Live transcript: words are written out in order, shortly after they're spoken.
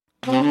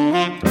Sorry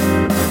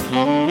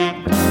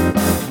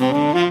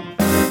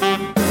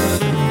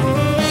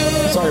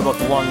about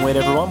the long wait,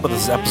 everyone, but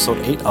this is episode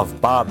 8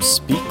 of Bob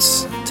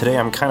Speaks. Today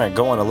I'm kind of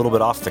going a little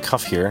bit off the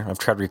cuff here. I've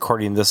tried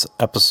recording this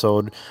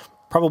episode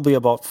probably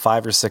about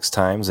 5 or 6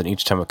 times, and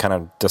each time I've kind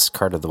of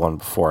discarded the one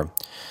before.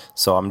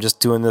 So I'm just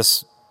doing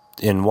this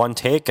in one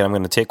take, and I'm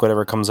going to take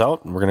whatever comes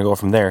out, and we're going to go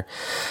from there.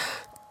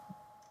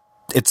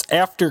 It's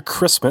after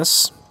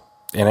Christmas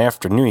and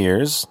after New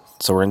Year's,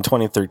 so we're in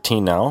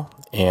 2013 now,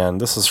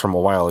 and this is from a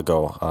while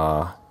ago.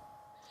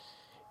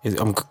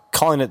 I'm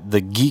calling it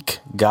the Geek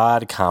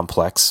God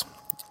Complex,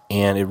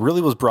 and it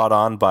really was brought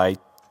on by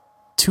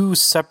 2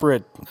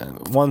 separate,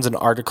 one's an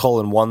article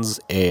and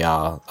one's a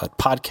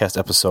podcast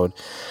episode.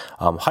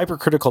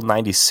 Hypercritical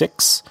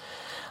 96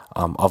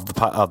 of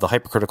the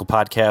Hypercritical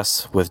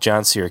podcast with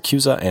John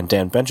Siracusa and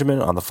Dan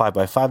Benjamin on the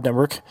 5x5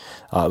 network.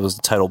 It was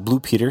titled Blue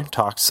Peter,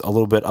 talks a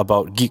little bit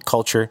about geek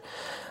culture,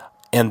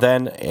 and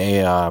then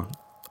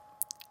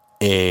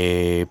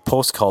a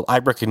post called Eye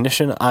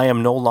Recognition, I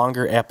Am No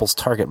Longer Apple's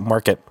Target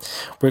Market.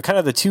 We're kind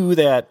of the two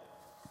that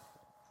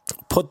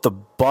put the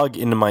bug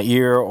into my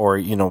ear, or,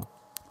 you know,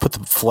 put the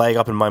flag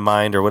up in my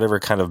mind, or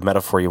whatever kind of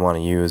metaphor you want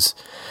to use,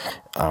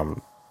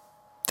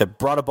 that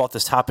brought about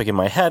this topic in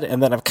my head.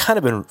 And then I've kind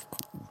of been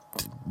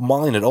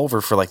mulling it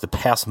over for like the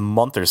past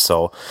month or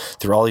so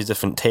through all these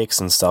different takes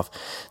and stuff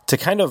to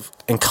kind of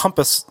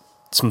encompass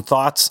some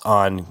thoughts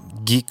on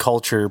geek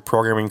culture,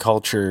 programming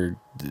culture,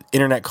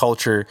 internet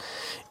culture,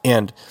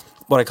 and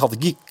what I call the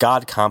Geek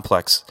God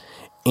Complex.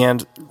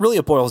 And really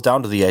it boils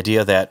down to the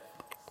idea that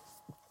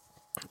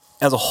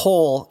as a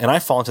whole, and I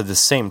fall into this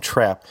same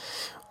trap,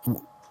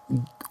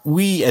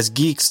 we as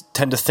geeks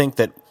tend to think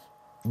that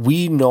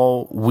we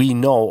know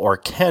or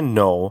can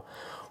know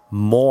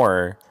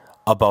more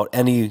about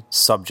any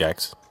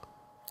subject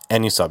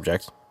than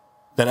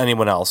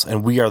anyone else,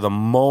 and we are the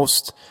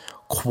most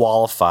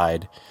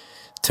qualified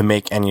to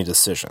make any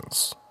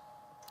decisions,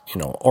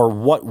 you know, or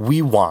what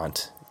we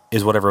want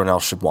is what everyone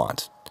else should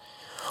want,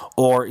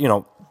 or, you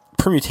know,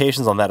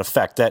 permutations on that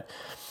effect, that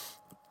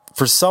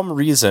for some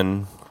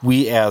reason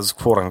we as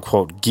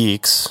quote-unquote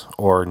geeks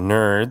or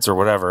nerds or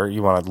whatever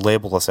you want to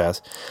label us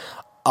as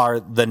are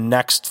the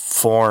next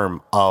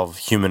form of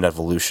human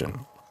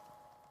evolution.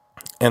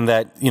 And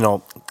that, you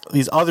know,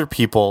 these other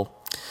people,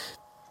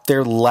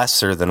 they're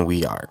lesser than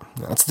we are.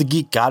 That's the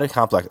Geek God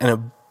Complex,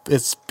 and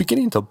it's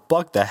beginning to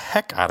bug the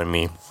heck out of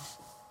me.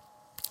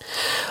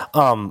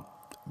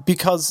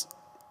 Because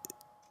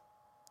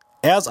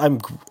as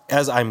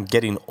I'm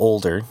getting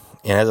older,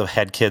 and as I've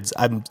had kids,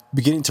 I'm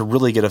beginning to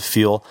really get a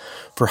feel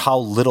for how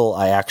little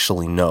I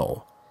actually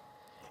know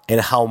and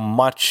how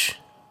much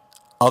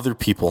other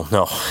people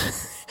know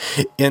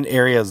in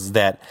areas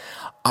that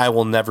I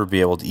will never be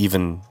able to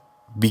even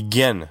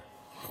begin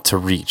to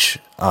reach.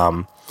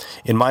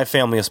 In my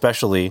family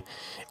especially,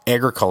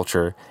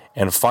 agriculture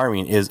and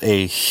farming is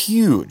a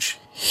huge,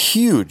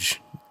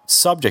 huge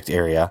subject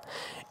area,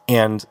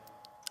 and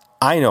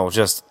I know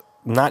just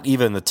not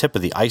even the tip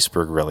of the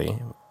iceberg, really.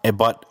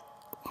 But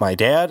my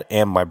dad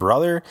and my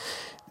brother,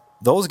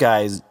 those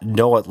guys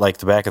know it like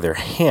the back of their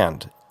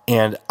hand.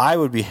 And I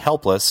would be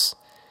helpless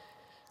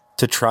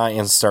to try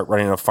and start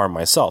running a farm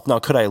myself. Now,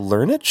 could I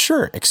learn it?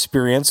 Sure.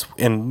 Experience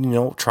and, you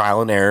know,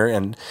 trial and error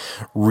and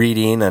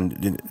reading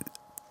and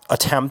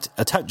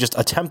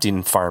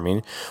attempting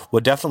farming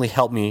would definitely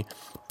help me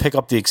pick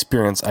up the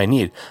experience I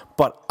need.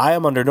 But I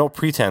am under no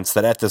pretense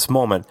that at this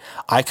moment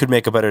I could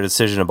make a better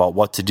decision about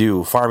what to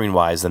do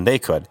farming-wise than they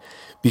could,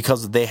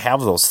 because they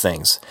have those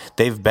things.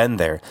 They've been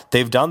there.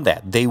 They've done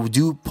that. They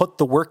do put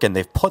the work in.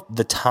 They've put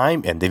the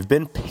time in. They've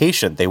been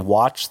patient. They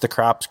watch the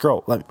crops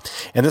grow.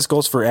 And this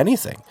goes for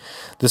anything.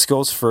 This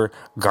goes for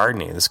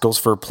gardening. This goes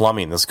for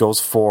plumbing. This goes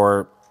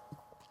for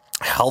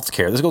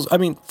healthcare. This goes,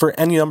 for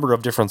any number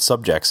of different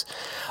subjects.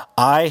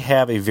 I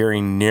have a very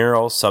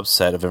narrow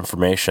subset of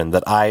information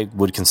that I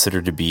would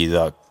consider to be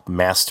the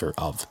master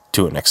of,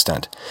 to an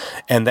extent.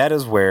 And that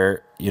is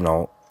where, you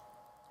know,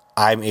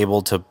 I'm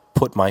able to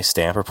put my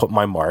stamp or put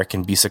my mark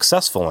and be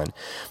successful in.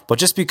 But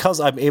just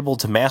because I'm able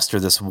to master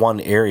this one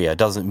area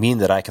doesn't mean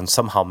that I can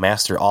somehow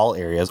master all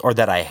areas, or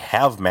that I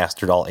have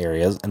mastered all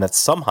areas, and that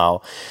somehow,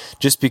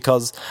 just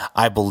because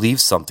I believe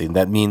something,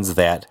 that means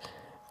that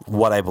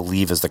what I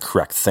believe is the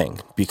correct thing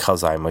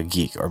because I'm a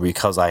geek, or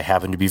because I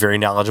happen to be very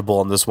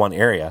knowledgeable in this one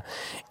area.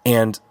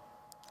 And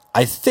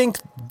I think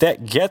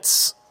that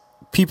gets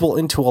people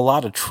into a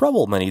lot of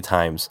trouble many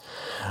times.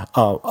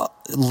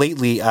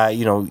 Lately,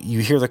 you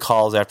hear the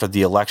calls after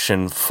the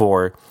election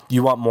for,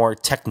 you want more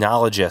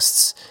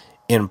technologists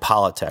in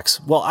politics.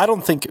 Well, I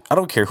don't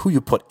care who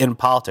you put in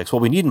politics.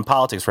 What we need in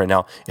politics right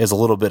now is a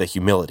little bit of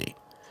humility.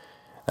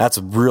 That's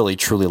really,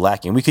 truly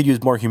lacking. We could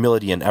use more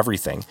humility in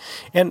everything.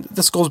 And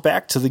this goes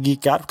back to the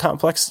Geek God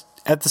Complex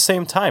at the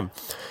same time.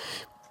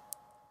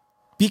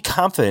 Be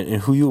confident in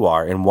who you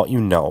are and what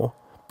you know,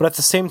 but at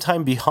the same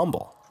time, be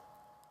humble.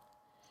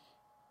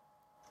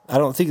 I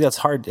don't think that's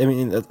hard.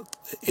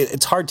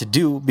 It's hard to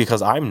do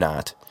because I'm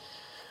not.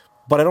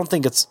 But I don't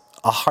think it's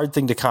a hard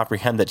thing to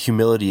comprehend that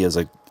humility is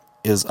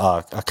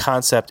a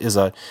concept, is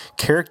a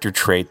character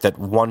trait that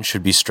one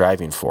should be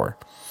striving for.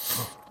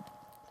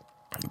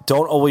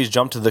 Don't always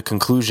jump to the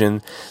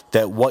conclusion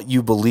that what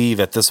you believe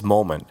at this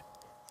moment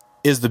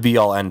is the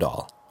be-all,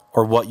 end-all,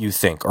 or what you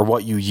think, or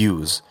what you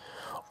use,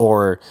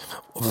 or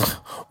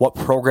what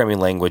programming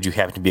language you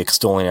happen to be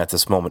extolling at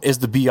this moment is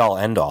the be-all,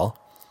 end-all,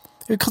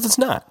 because it's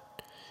not.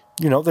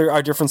 There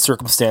are different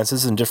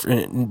circumstances and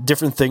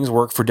different things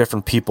work for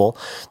different people.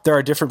 There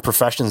are different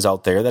professions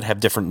out there that have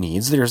different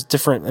needs. There's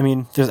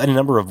any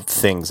number of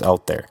things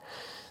out there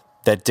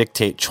that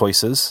dictate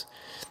choices,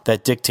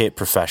 that dictate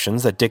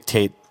professions, that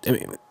dictate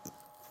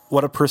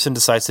what a person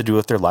decides to do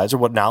with their lives or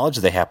what knowledge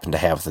they happen to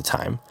have at the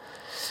time.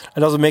 It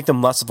doesn't make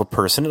them less of a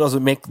person. It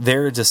doesn't make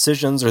their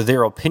decisions or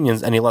their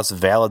opinions any less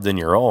valid than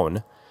your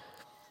own.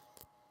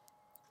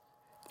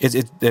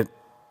 It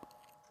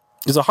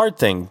is a hard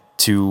thing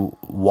to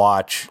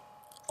watch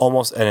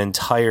almost an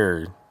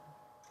entire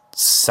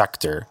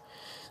sector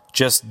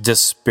just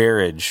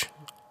disparage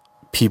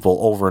people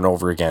over and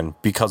over again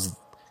because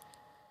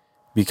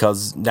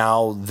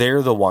now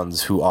they're the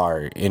ones who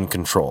are in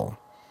control.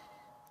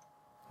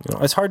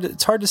 It's hard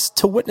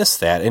to witness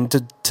that and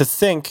to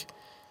think,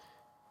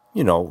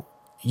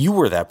 you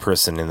were that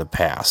person in the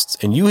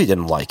past and you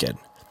didn't like it.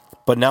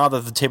 But now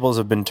that the tables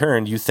have been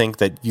turned, you think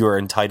that you're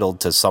entitled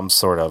to some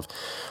sort of,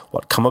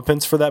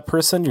 comeuppance for that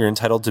person? You're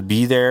entitled to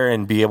be there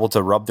and be able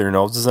to rub their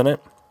noses in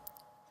it?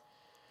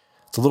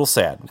 It's a little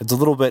sad. It's a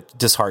little bit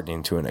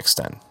disheartening to an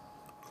extent.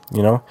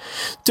 And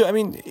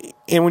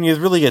when you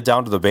really get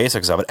down to the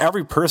basics of it,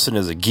 every person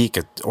is a geek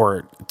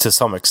or to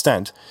some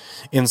extent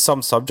in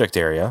some subject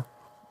area.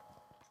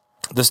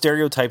 The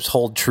stereotypes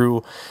hold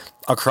true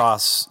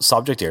across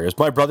subject areas.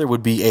 My brother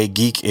would be a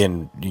geek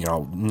in,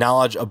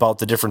 knowledge about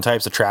the different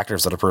types of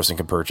tractors that a person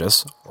can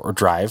purchase or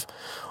drive,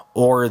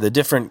 or the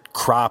different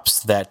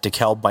crops that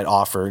DeKalb might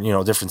offer,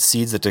 different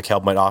seeds that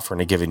DeKalb might offer in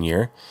a given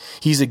year.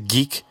 He's a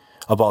geek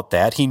about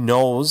that. He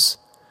knows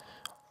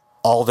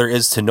all there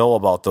is to know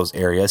about those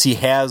areas. He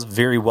has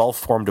very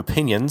well-formed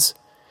opinions.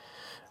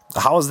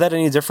 How is that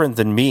any different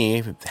than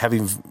me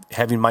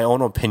having my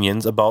own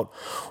opinions about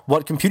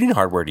what computing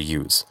hardware to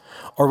use,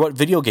 or what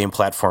video game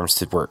platforms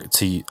to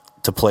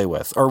play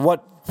with, or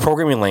what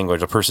programming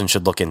language a person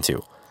should look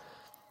into?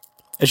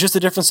 It's just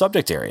a different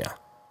subject area.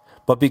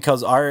 But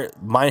because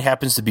mine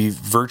happens to be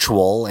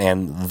virtual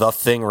and the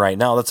thing right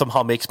now, that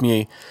somehow makes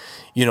me,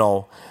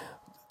 the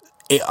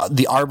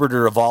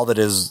arbiter of all that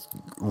is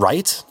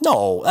right?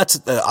 No, that's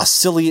a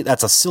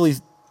silly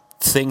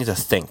thing to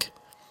think.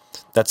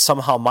 That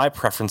somehow my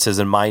preferences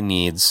and my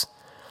needs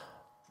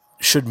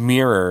should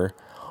mirror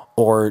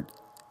or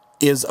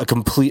is a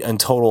complete and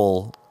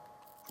total,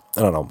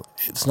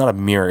 it's not a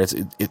mirror.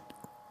 It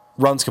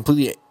runs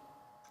completely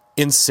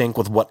in sync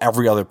with what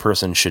every other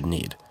person should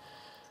need.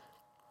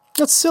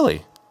 That's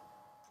silly.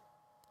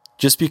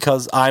 Just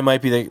because I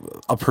might be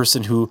a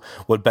person who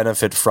would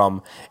benefit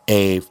from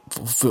a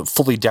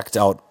fully decked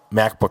out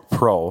MacBook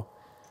Pro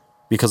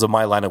because of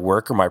my line of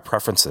work or my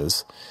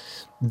preferences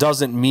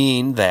doesn't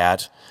mean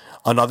that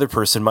another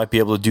person might be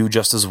able to do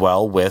just as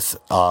well with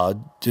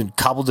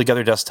cobbled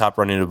together desktop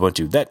running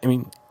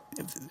Ubuntu.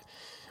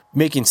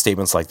 Making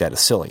statements like that is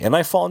silly. And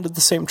I fall into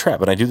the same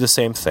trap and I do the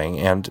same thing.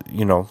 And,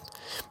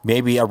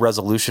 maybe a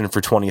resolution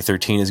for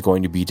 2013 is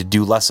going to be to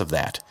do less of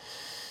that,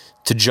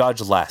 to judge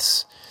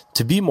less,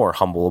 to be more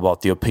humble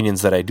about the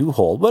opinions that I do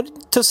hold,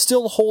 but to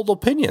still hold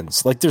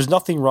opinions. There's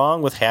nothing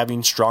wrong with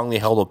having strongly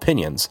held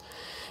opinions.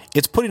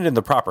 It's putting it in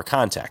the proper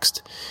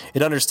context.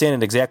 It's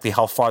understanding exactly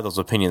how far those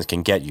opinions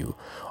can get you,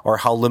 or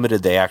how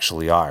limited they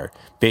actually are,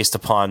 based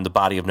upon the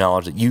body of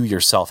knowledge that you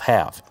yourself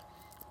have.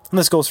 And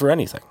this goes for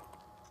anything.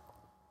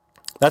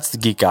 That's the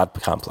geek God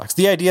complex.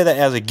 The idea that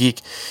as a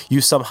geek,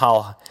 you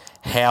somehow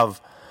have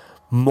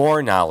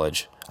more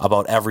knowledge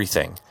about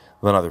everything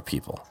than other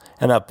people.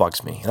 And that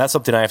bugs me. And that's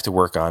something I have to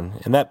work on.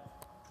 And that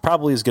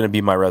probably is going to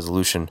be my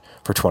resolution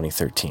for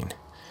 2013.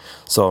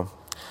 So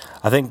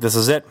I think this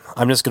is it.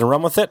 I'm just going to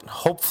run with it.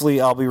 Hopefully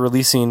I'll be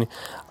releasing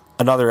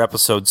another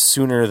episode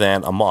sooner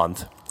than a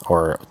month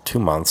or 2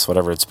 months,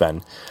 whatever it's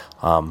been.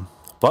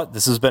 But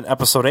this has been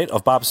episode 8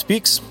 of Bob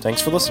Speaks.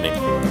 Thanks for listening.